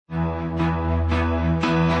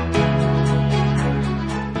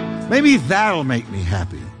Maybe that'll make me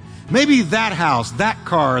happy. Maybe that house, that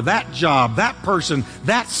car, that job, that person,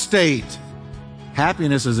 that state.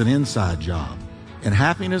 Happiness is an inside job. And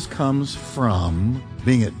happiness comes from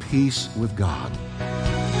being at peace with God.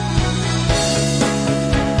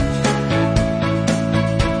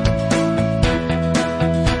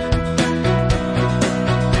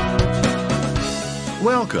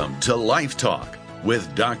 Welcome to Life Talk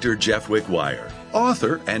with Dr. Jeff Wickwire,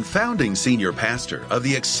 author and founding senior pastor of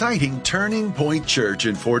the exciting Turning Point Church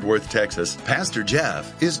in Fort Worth, Texas. Pastor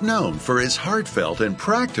Jeff is known for his heartfelt and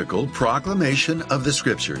practical proclamation of the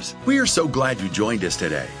Scriptures. We are so glad you joined us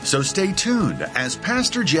today. So stay tuned as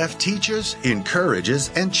Pastor Jeff teaches,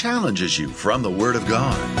 encourages, and challenges you from the Word of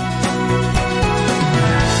God.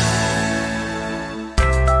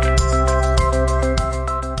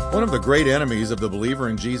 One of the great enemies of the believer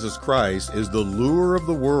in Jesus Christ is the lure of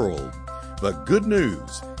the world. But good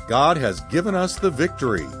news, God has given us the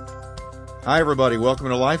victory. Hi everybody, welcome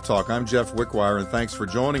to Life Talk. I'm Jeff Wickwire and thanks for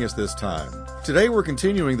joining us this time. Today we're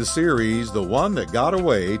continuing the series, The One That Got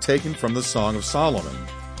Away, taken from the Song of Solomon.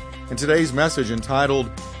 In today's message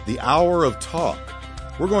entitled, The Hour of Talk,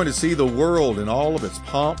 we're going to see the world in all of its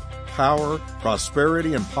pomp, power,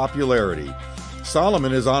 prosperity, and popularity.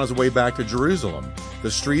 Solomon is on his way back to Jerusalem. The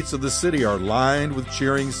streets of the city are lined with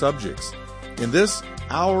cheering subjects. In this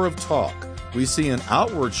hour of talk, we see an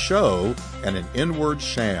outward show and an inward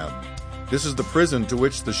sham. This is the prison to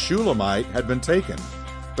which the Shulamite had been taken.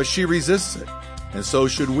 But she resists it, and so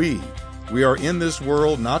should we. We are in this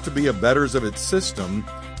world not to be abettors of its system,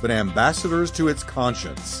 but ambassadors to its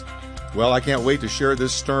conscience. Well, I can't wait to share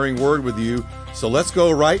this stirring word with you, so let's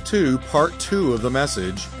go right to part 2 of the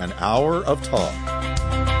message, An Hour of Talk.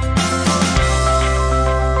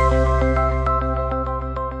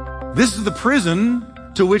 This is the prison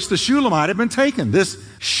to which the Shulamite had been taken, this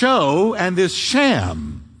show and this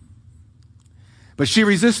sham. But she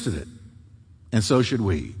resisted it, and so should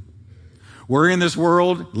we. We're in this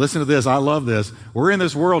world, listen to this, I love this, we're in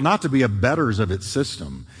this world not to be abettors of its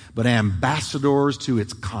system, but ambassadors to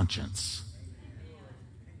its conscience.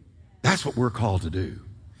 That's what we're called to do.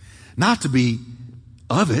 Not to be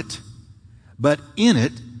of it, but in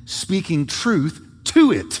it, speaking truth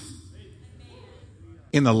to it.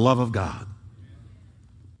 In the love of God.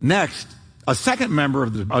 Next, a second member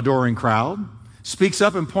of the adoring crowd speaks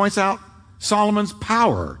up and points out Solomon's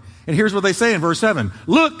power. And here's what they say in verse 7.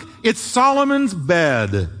 Look, it's Solomon's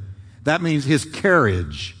bed. That means his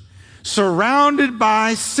carriage. Surrounded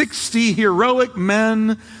by 60 heroic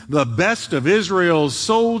men, the best of Israel's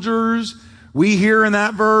soldiers. We hear in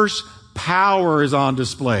that verse, power is on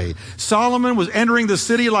display. Solomon was entering the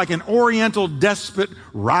city like an oriental despot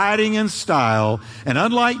riding in style. And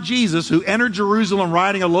unlike Jesus, who entered Jerusalem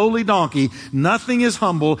riding a lowly donkey, nothing is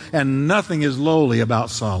humble and nothing is lowly about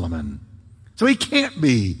Solomon. So he can't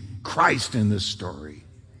be Christ in this story.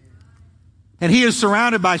 And he is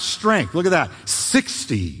surrounded by strength. Look at that.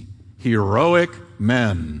 60 heroic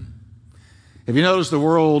men. Have you noticed the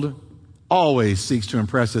world always seeks to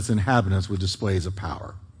impress its inhabitants with displays of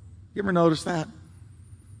power? You ever notice that?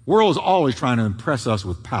 The world is always trying to impress us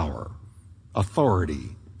with power,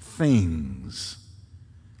 authority, things.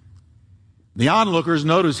 The onlookers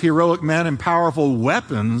notice heroic men and powerful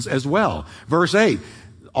weapons as well. Verse 8,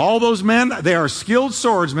 all those men, they are skilled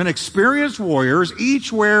swordsmen, experienced warriors.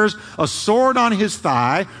 Each wears a sword on his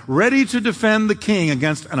thigh, ready to defend the king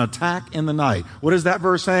against an attack in the night. What is that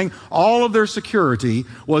verse saying? All of their security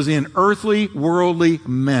was in earthly, worldly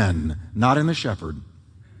men, not in the shepherd.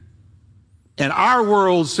 And our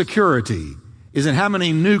world's security is in how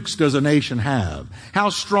many nukes does a nation have? How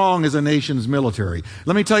strong is a nation's military?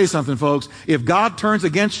 Let me tell you something, folks. If God turns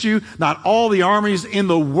against you, not all the armies in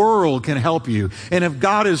the world can help you. And if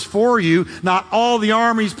God is for you, not all the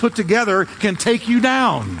armies put together can take you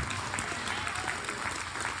down.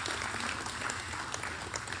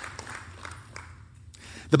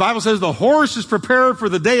 The Bible says the horse is prepared for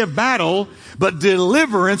the day of battle, but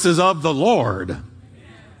deliverance is of the Lord.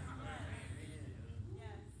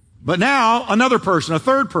 But now another person, a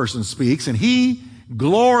third person speaks, and he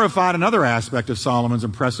glorified another aspect of Solomon's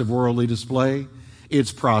impressive worldly display.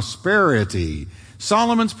 It's prosperity.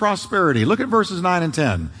 Solomon's prosperity. Look at verses 9 and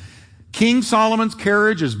 10. King Solomon's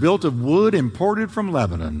carriage is built of wood imported from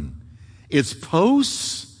Lebanon. Its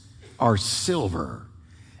posts are silver.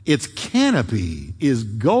 Its canopy is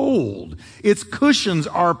gold. Its cushions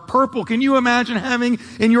are purple. Can you imagine having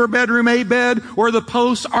in your bedroom a bed where the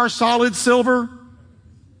posts are solid silver?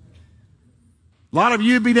 A lot of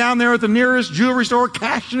you would be down there at the nearest jewelry store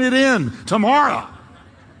cashing it in tomorrow.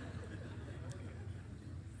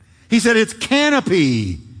 He said its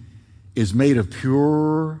canopy is made of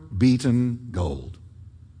pure beaten gold.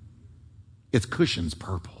 Its cushion's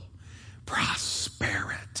purple.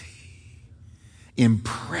 Prosperity.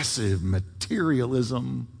 Impressive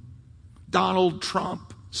materialism. Donald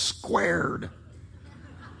Trump squared.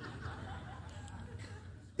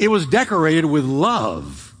 It was decorated with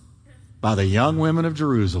love by the young women of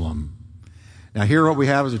Jerusalem. Now here what we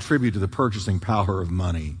have is a tribute to the purchasing power of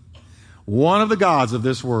money. One of the gods of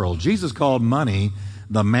this world. Jesus called money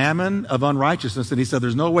the mammon of unrighteousness, and he said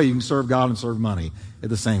there's no way you can serve God and serve money at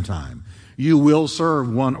the same time. You will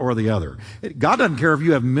serve one or the other. God doesn't care if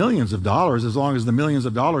you have millions of dollars as long as the millions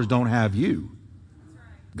of dollars don't have you.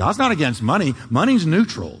 God's not against money. Money's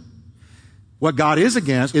neutral. What God is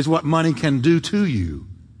against is what money can do to you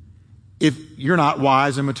if you're not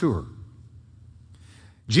wise and mature.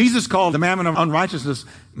 Jesus called the mammon of unrighteousness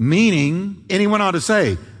meaning, and he went on to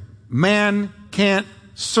say, man can't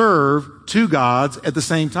serve two gods at the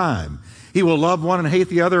same time. He will love one and hate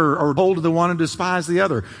the other, or hold to the one and despise the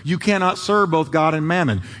other. You cannot serve both God and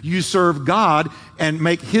mammon. You serve God and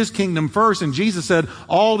make his kingdom first. And Jesus said,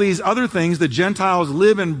 all these other things the Gentiles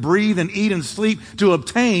live and breathe and eat and sleep to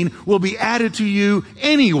obtain will be added to you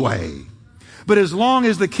anyway. But as long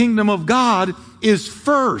as the kingdom of God is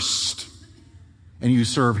first and you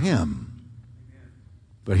serve him.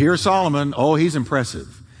 But here's Solomon. Oh, he's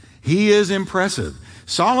impressive. He is impressive.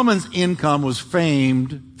 Solomon's income was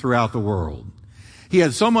famed throughout the world. He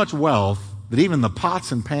had so much wealth that even the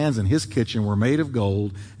pots and pans in his kitchen were made of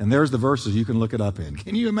gold. And there's the verses you can look it up in.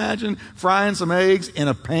 Can you imagine frying some eggs in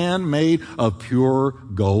a pan made of pure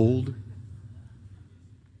gold?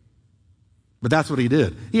 But that's what he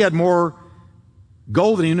did. He had more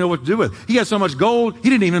gold than he knew what to do with. He had so much gold, he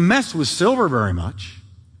didn't even mess with silver very much.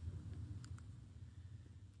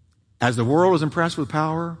 As the world is impressed with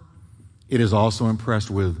power, it is also impressed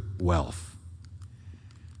with wealth.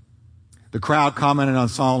 The crowd commented on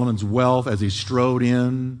Solomon's wealth as he strode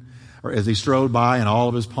by in all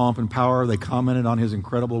of his pomp and power. They commented on his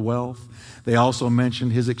incredible wealth. They also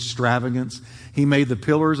mentioned his extravagance. He made the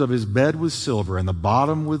pillars of his bed with silver and the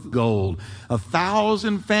bottom with gold.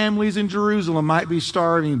 1,000 families in Jerusalem might be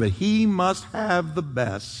starving, but he must have the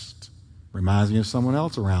best. Reminds me of someone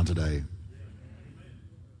else around today.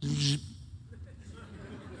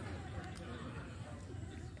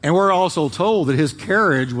 And we're also told that his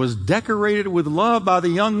carriage was decorated with love by the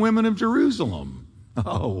young women of Jerusalem.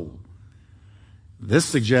 Oh, this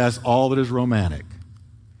suggests all that is romantic.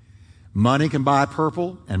 Money can buy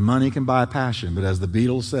purple and money can buy passion, but as the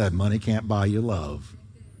Beatles said, money can't buy you love.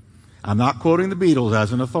 I'm not quoting the Beatles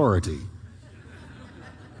as an authority,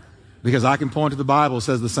 because I can point to the Bible that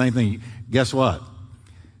says the same thing. Guess what?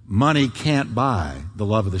 Money can't buy the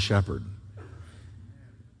love of the shepherd.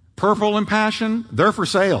 Purple and passion, they're for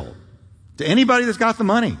sale to anybody that's got the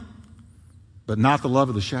money, but not the love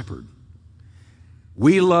of the shepherd.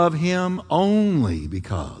 We love him only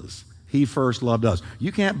because he first loved us.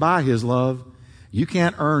 You can't buy his love. You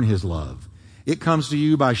can't earn his love. It comes to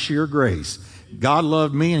you by sheer grace. God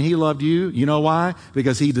loved me and he loved you. You know why?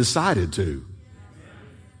 Because he decided to.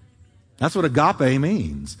 That's what agape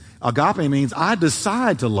means. Agape means I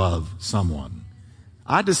decide to love someone.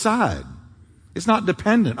 I decide. It's not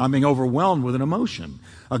dependent on being overwhelmed with an emotion.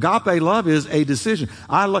 Agape love is a decision.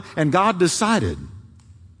 And God decided.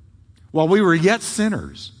 While we were yet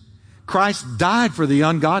sinners, Christ died for the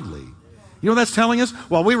ungodly. You know what that's telling us?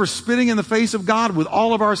 While we were spitting in the face of God with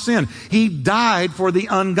all of our sin, he died for the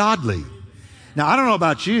ungodly. Now, I don't know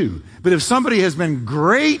about you, but if somebody has been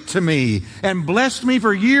great to me and blessed me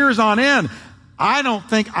for years on end, I don't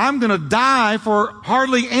think I'm going to die for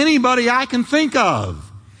hardly anybody I can think of.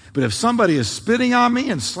 But if somebody is spitting on me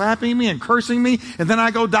and slapping me and cursing me, and then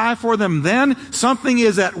I go die for them, then something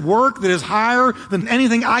is at work that is higher than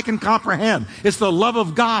anything I can comprehend. It's the love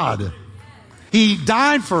of God. He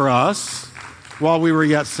died for us while we were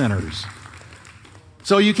yet sinners.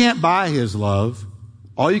 So you can't buy his love.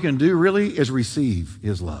 All you can do really is receive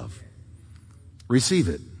his love. Receive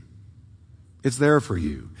it. It's there for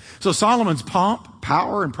you. So Solomon's pomp,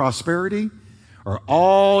 power, and prosperity are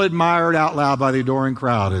all admired out loud by the adoring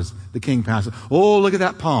crowd as the king passes. Oh, look at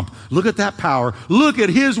that pomp. Look at that power. Look at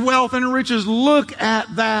his wealth and riches. Look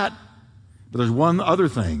at that. But there's one other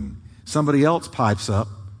thing somebody else pipes up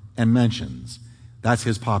and mentions. That's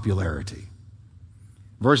his popularity.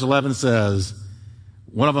 Verse 11 says,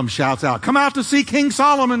 one of them shouts out, "Come out to see King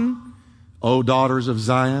Solomon, O daughters of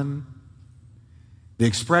Zion." The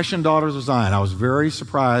expression daughters of Zion, I was very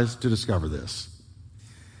surprised to discover this.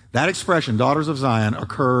 That expression, daughters of Zion,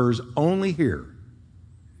 occurs only here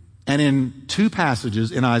and in two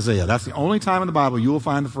passages in Isaiah. That's the only time in the Bible you will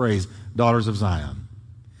find the phrase daughters of Zion.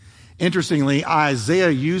 Interestingly, Isaiah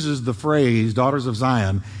uses the phrase daughters of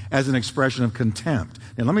Zion as an expression of contempt.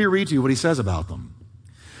 And let me read to you what he says about them.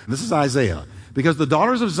 This is Isaiah. Because the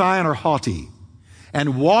daughters of Zion are haughty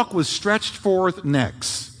and walk with stretched forth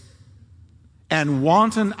necks and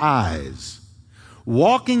wanton eyes,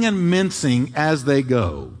 walking and mincing as they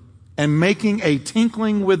go, and making a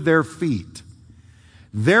tinkling with their feet.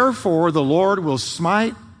 Therefore the Lord will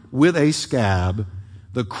smite with a scab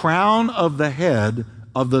the crown of the head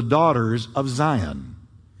of the daughters of Zion,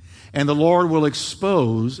 and the Lord will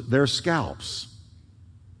expose their scalps.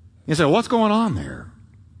 You say, what's going on there?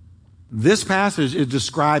 This passage is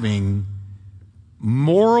describing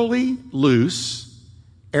morally loose,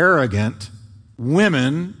 arrogant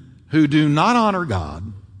women who do not honor God,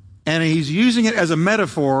 and he's using it as a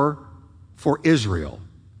metaphor for Israel.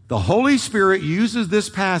 The Holy Spirit uses this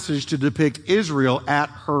passage to depict Israel at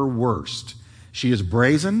her worst. She is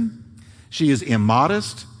brazen, she is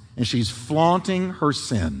immodest, and she's flaunting her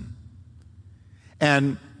sin.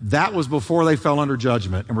 And that was before they fell under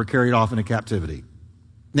judgment and were carried off into captivity.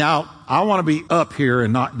 Now, I want to be up here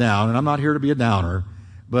and not down, and I'm not here to be a downer,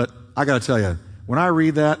 but I got to tell you, when I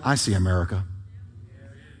read that, I see America.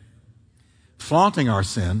 Flaunting our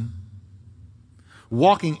sin,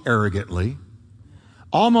 walking arrogantly,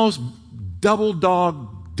 almost double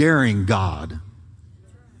dog daring God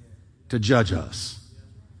to judge us.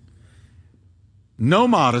 No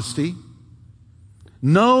modesty,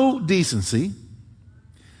 no decency,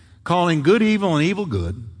 calling good evil and evil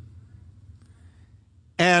good.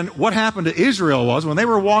 And what happened to Israel was when they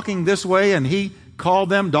were walking this way and he called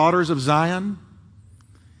them daughters of Zion,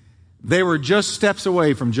 they were just steps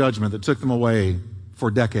away from judgment that took them away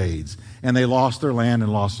for decades. And they lost their land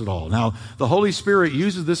and lost it all. Now, the Holy Spirit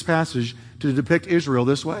uses this passage to depict Israel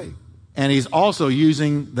this way. And he's also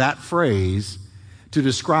using that phrase to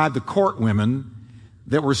describe the court women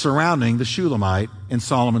that were surrounding the Shulamite in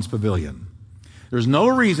Solomon's pavilion. There's no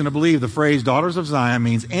reason to believe the phrase daughters of Zion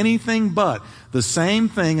means anything but the same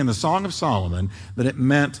thing in the Song of Solomon that it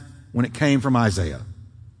meant when it came from Isaiah.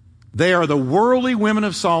 They are the worldly women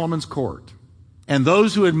of Solomon's court and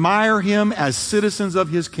those who admire him as citizens of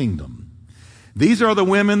his kingdom. These are the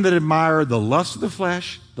women that admire the lust of the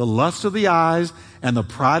flesh, the lust of the eyes, and the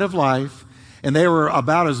pride of life, and they were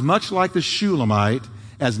about as much like the Shulamite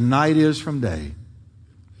as night is from day.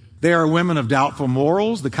 They are women of doubtful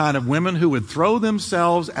morals, the kind of women who would throw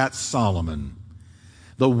themselves at Solomon.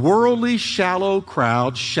 The worldly, shallow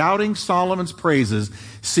crowd shouting Solomon's praises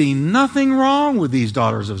see nothing wrong with these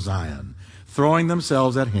daughters of Zion, throwing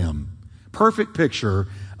themselves at him. Perfect picture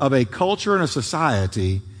of a culture and a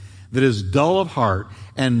society that is dull of heart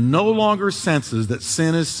and no longer senses that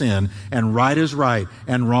sin is sin and right is right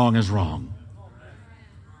and wrong is wrong.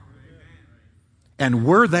 And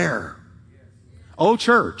we're there. Oh,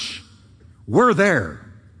 church, we're there.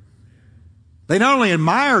 They not only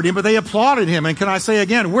admired him, but they applauded him. And can I say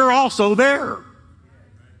again, we're also there.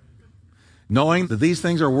 Knowing that these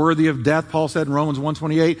things are worthy of death, Paul said in Romans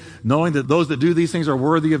 1:28, knowing that those that do these things are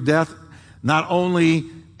worthy of death, not only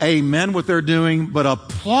amen what they're doing, but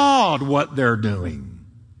applaud what they're doing.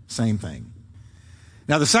 Same thing.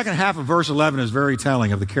 Now, the second half of verse 11 is very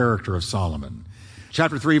telling of the character of Solomon.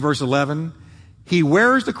 Chapter 3, verse 11, he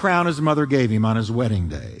wears the crown his mother gave him on his wedding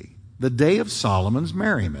day, the day of Solomon's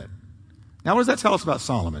merriment. Now, what does that tell us about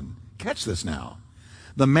Solomon? Catch this now.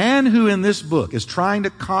 The man who in this book is trying to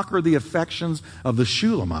conquer the affections of the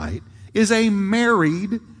Shulamite is a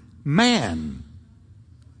married man.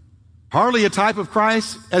 Hardly a type of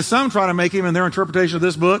Christ, as some try to make him in their interpretation of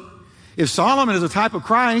this book. If Solomon is a type of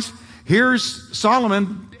Christ, here's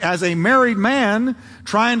Solomon as a married man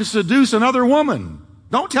trying to seduce another woman.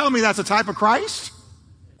 Don't tell me that's a type of Christ.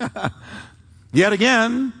 Yet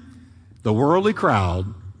again, the worldly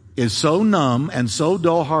crowd is so numb and so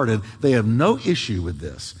dull-hearted, they have no issue with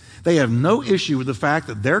this. They have no issue with the fact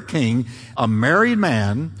that their king, a married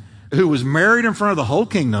man who was married in front of the whole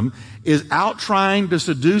kingdom, is out trying to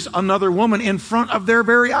seduce another woman in front of their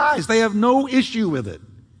very eyes. They have no issue with it.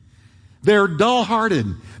 They're dull-hearted.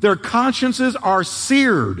 Their consciences are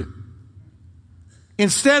seared.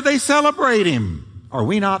 Instead, they celebrate him. Are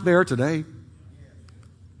we not there today?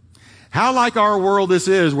 How like our world this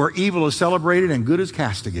is, where evil is celebrated and good is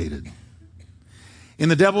castigated. In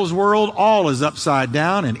the devil's world, all is upside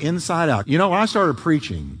down and inside out. You know, when I started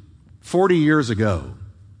preaching 40 years ago,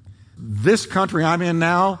 this country I'm in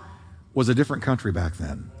now was a different country back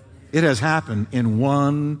then. It has happened in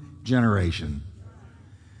one generation.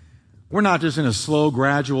 We're not just in a slow,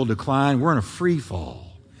 gradual decline. We're in a free fall.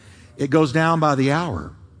 It goes down by the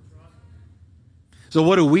hour. So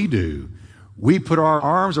what do? We put our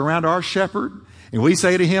arms around our shepherd And we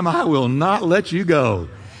say to him, I will not let you go.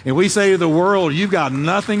 And we say to the world, you've got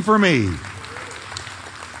nothing for me.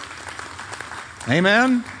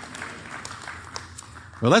 Amen?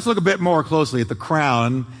 Well, let's look a bit more closely at the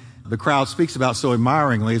crown the crowd speaks about so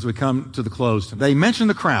admiringly as we come to the close. They mention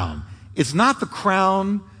the crown. It's not the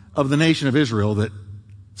crown of the nation of Israel that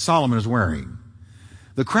Solomon is wearing.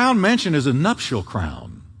 The crown mentioned is a nuptial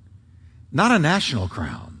crown, not a national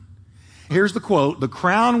crown. Here's the quote, the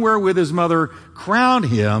crown wherewith his mother crowned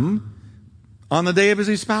him on the day of his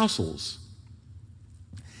espousals.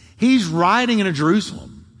 He's riding into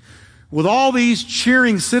Jerusalem with all these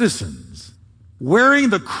cheering citizens, wearing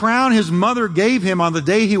the crown his mother gave him on the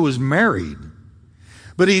day he was married.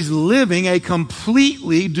 But he's living a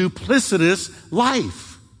completely duplicitous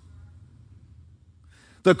life.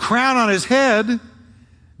 The crown on his head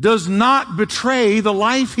does not betray the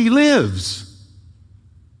life he lives.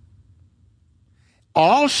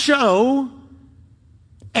 All show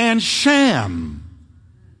and sham.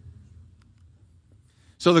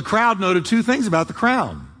 So the crowd noted two things about the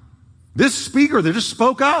crown. This speaker that just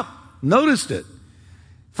spoke up noticed it.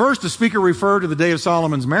 First, the speaker referred to the day of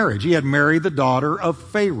Solomon's marriage. He had married the daughter of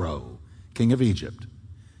Pharaoh, king of Egypt.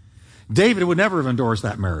 David would never have endorsed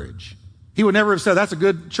that marriage. He would never have said, that's a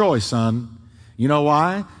good choice, son. You know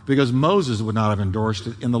why? Because Moses would not have endorsed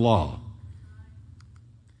it in the law.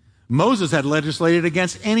 Moses had legislated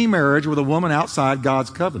against any marriage with a woman outside God's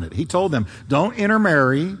covenant. He told them, don't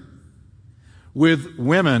intermarry with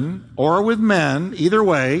women or with men, either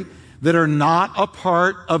way, that are not a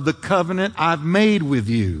part of the covenant I've made with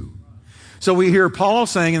you. So we hear Paul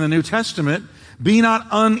saying in the New Testament, be not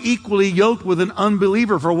unequally yoked with an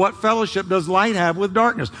unbeliever, for what fellowship does light have with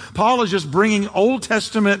darkness? Paul is just bringing Old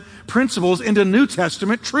Testament principles into New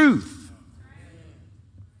Testament truth.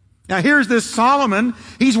 Now here's this Solomon.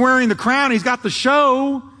 He's wearing the crown. He's got the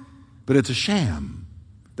show, but it's a sham.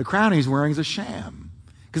 The crown he's wearing is a sham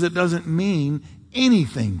because it doesn't mean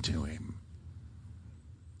anything to him.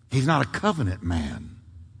 He's not a covenant man.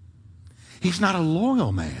 He's not a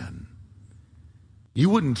loyal man. You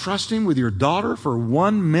wouldn't trust him with your daughter for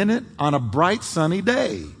 1 minute on a bright sunny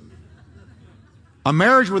day. A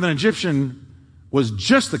marriage with an Egyptian was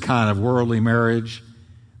just the kind of worldly marriage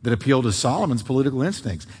that appealed to Solomon's political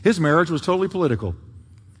instincts. His marriage was totally political.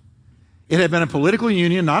 It had been a political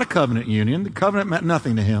union, not a covenant union. The covenant meant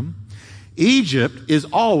nothing to him. Egypt is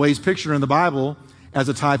always pictured in the Bible as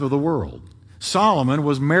a type of the world. Solomon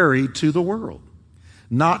was married to the world,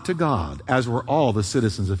 not to God, as were all the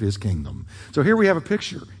citizens of his kingdom. So here we have a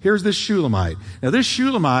picture. Here's this Shulamite. Now this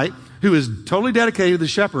Shulamite, who is totally dedicated to the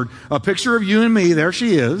shepherd, a picture of you and me, there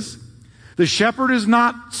she is. The shepherd is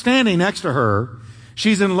not standing next to her.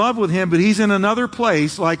 She's in love with him, but he's in another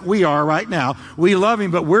place like we are right now. We love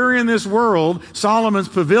him, but we're in this world, Solomon's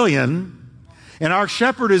pavilion, and our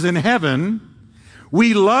shepherd is in heaven.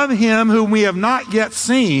 We love him whom we have not yet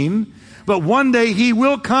seen, but one day he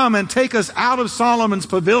will come and take us out of Solomon's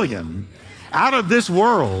pavilion, out of this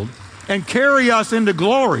world, and carry us into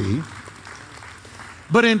glory.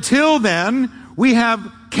 But until then, we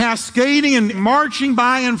have cascading and marching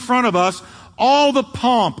by in front of us all the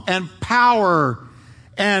pomp and power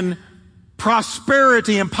and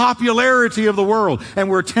prosperity and popularity of the world. And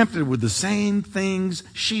we're tempted with the same things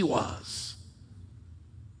she was.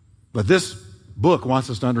 But this book wants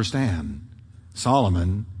us to understand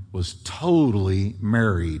Solomon was totally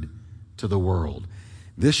married to the world.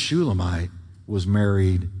 This Shulamite was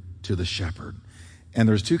married to the shepherd. And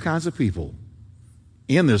there's two kinds of people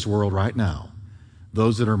in this world right now.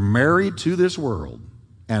 Those that are married to this world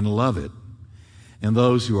and love it, and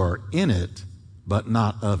those who are in it but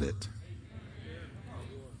not of it.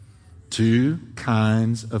 Two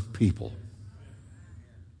kinds of people.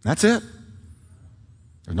 That's it.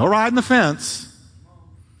 There's no riding the fence.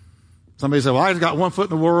 Somebody said, well, I just got 1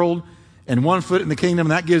 foot in the world and 1 foot in the kingdom,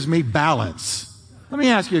 and that gives me balance. Let me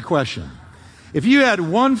ask you a question. If you had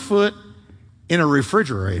 1 foot in a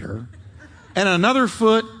refrigerator and another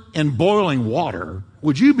foot in boiling water,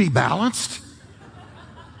 would you be balanced?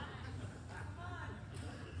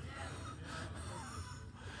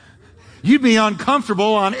 You'd be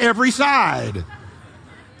uncomfortable on every side.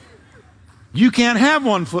 You can't have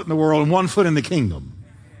 1 foot in the world and 1 foot in the kingdom.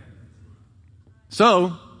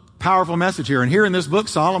 So, powerful message here. And here in this book,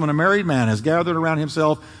 Solomon, a married man, has gathered around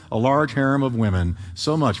himself a large harem of women.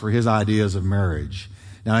 So much for his ideas of marriage.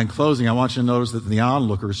 Now, in closing, I want you to notice that the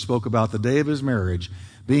onlookers spoke about the day of his marriage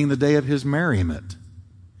being the day of his merriment.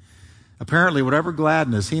 Apparently, whatever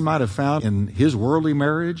gladness he might have found in his worldly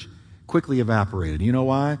marriage quickly evaporated. You know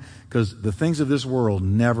why? Because the things of this world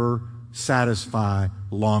never satisfy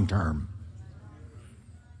long term.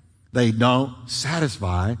 They don't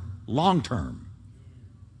satisfy long term.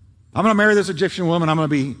 I'm going to marry this Egyptian woman. I'm going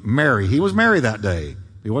to be married. He was married that day.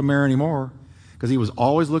 He wasn't married anymore because he was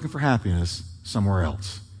always looking for happiness somewhere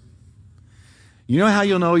else. You know how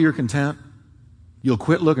you'll know you're content? You'll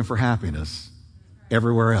quit looking for happiness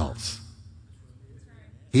everywhere else.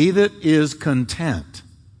 He that is content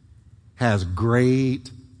has great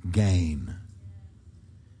gain,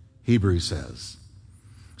 Hebrews says.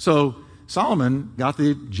 So Solomon got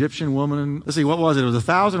the Egyptian woman. Let's see, what was it? It was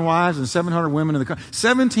 1,000 wives and 700 women in the country.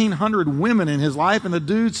 1,700 women in his life, and the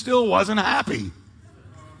dude still wasn't happy.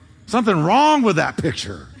 Something wrong with that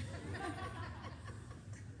picture.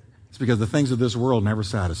 It's because the things of this world never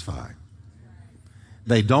satisfy.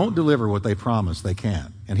 They don't deliver what they promise they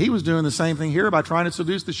can't. And he was doing the same thing here by trying to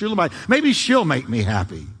seduce the Shulamite. Maybe she'll make me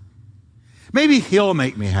happy. Maybe he'll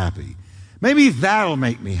make me happy. Maybe that'll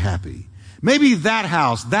make me happy. Maybe that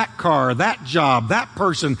house, that car, that job, that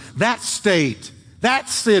person, that state, that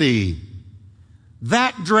city,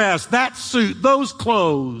 that dress, that suit, those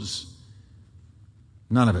clothes.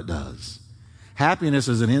 None of it does. Happiness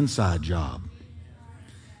is an inside job.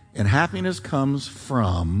 And happiness comes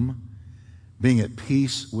from being at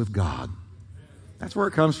peace with God. That's where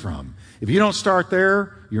it comes from. If you don't start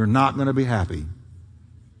there, you're not going to be happy.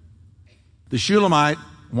 The Shulamite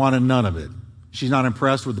wanted none of it. She's not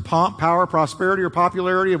impressed with the pomp, power, prosperity, or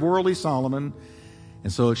popularity of worldly Solomon,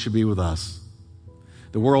 and so it should be with us.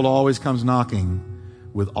 The world always comes knocking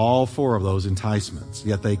with all four of those enticements,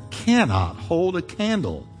 yet they cannot hold a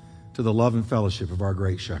candle to the love and fellowship of our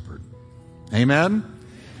great shepherd. Amen?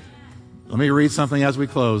 Let me read something as we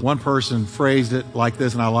close. One person phrased it like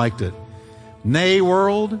this, and I liked it. Nay,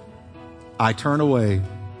 world, I turn away,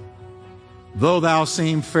 though thou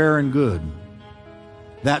seem fair and good.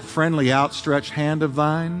 That friendly outstretched hand of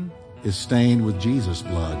thine is stained with Jesus'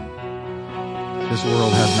 blood. This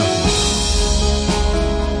world has nothing.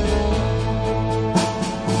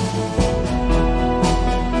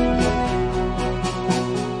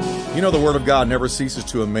 You know, the Word of God never ceases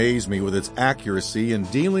to amaze me with its accuracy in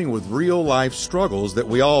dealing with real-life struggles that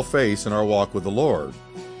we all face in our walk with the Lord.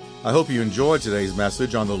 I hope you enjoyed today's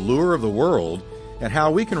message on the lure of the world and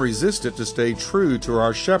how we can resist it to stay true to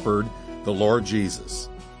our shepherd, the Lord Jesus.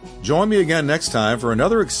 Join me again next time for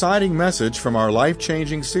another exciting message from our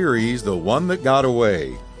life-changing series, The One That Got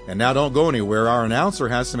Away. And now don't go anywhere. Our announcer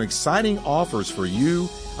has some exciting offers for you,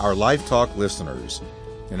 our Life Talk listeners.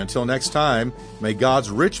 And until next time, may God's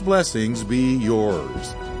rich blessings be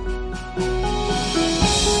yours.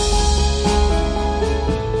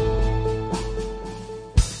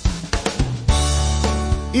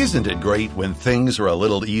 Isn't it great when things are a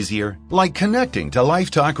little easier? Like connecting to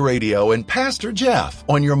Life Talk Radio and Pastor Jeff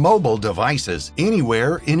on your mobile devices,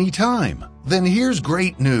 anywhere, anytime. Then here's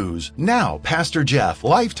great news. Now, Pastor Jeff,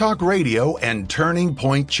 Life Talk Radio, and Turning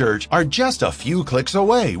Point Church are just a few clicks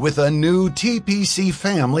away with a new TPC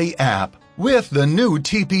Family app. With the new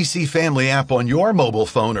TPC Family app on your mobile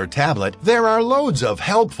phone or tablet, there are loads of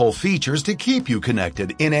helpful features to keep you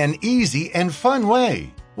connected in an easy and fun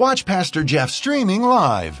way. Watch Pastor Jeff streaming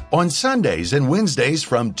live on Sundays and Wednesdays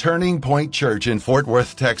from Turning Point Church in Fort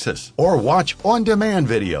Worth, Texas. Or watch on-demand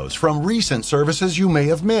videos from recent services you may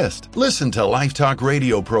have missed. Listen to Life Talk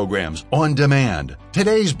radio programs on demand,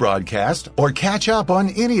 today's broadcast, or catch up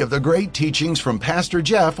on any of the great teachings from Pastor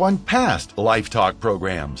Jeff on past Life Talk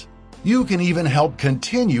programs. You can even help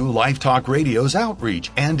continue Life Talk Radio's outreach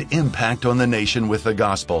and impact on the nation with the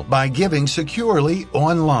gospel by giving securely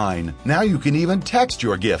online. Now you can even text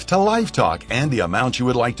your gift to Life Talk and the amount you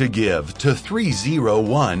would like to give to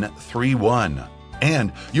 30131.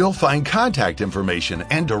 And you'll find contact information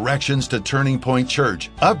and directions to Turning Point Church,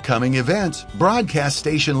 upcoming events, broadcast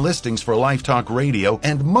station listings for Life Talk Radio,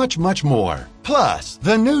 and much, much more. Plus,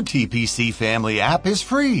 the new TPC Family app is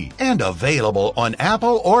free and available on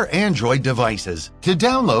Apple or Android devices. To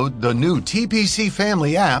download the new TPC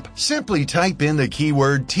Family app, simply type in the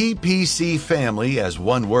keyword TPC Family as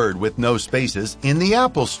one word with no spaces in the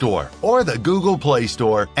Apple Store or the Google Play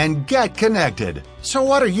Store and get connected. So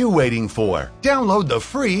what are you waiting for? Download the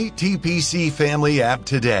free TPC Family app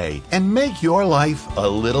today and make your life a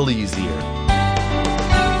little easier.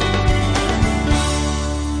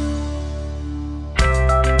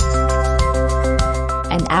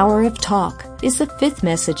 An Hour of Talk is the fifth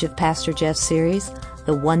message of Pastor Jeff's series,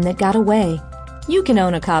 The One That Got Away. You can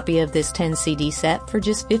own a copy of this 10-CD set for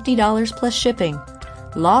just $50 plus shipping.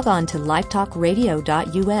 Log on to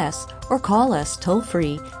lifetalkradio.us or call us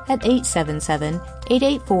toll-free at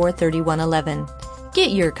 877-884-3111.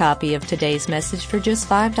 Get your copy of today's message for just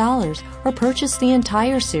 $5 or purchase the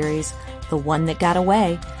entire series, The One That Got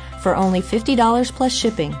Away, for only $50 plus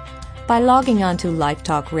shipping. by logging on to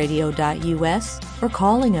lifetalkradio.us or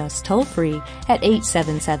calling us toll-free at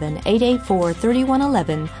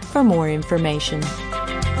 877-884-3111 for more information.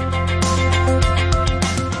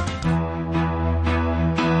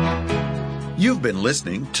 You've been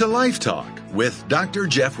listening to Life Talk with Dr.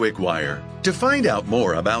 Jeff Wickwire. To find out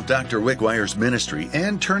more about Dr. Wickwire's ministry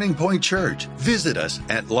and Turning Point Church, visit us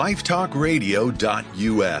at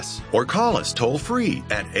lifetalkradio.us or call us toll-free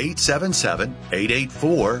at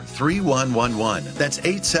 877-884-3111. That's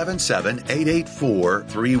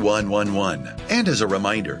 877-884-3111. And as a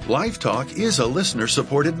reminder, Life Talk is a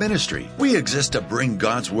listener-supported ministry. We exist to bring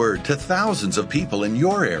God's Word to thousands of people in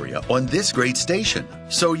your area on this great station.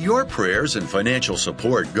 So your prayers and financial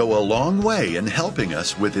support go a long way in helping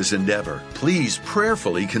us with this endeavor. Please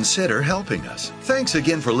prayerfully consider helping us. Thanks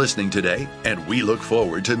again for listening today, and we look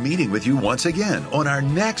forward to meeting with you once again on our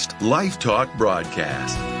next Life Talk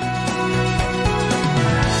broadcast.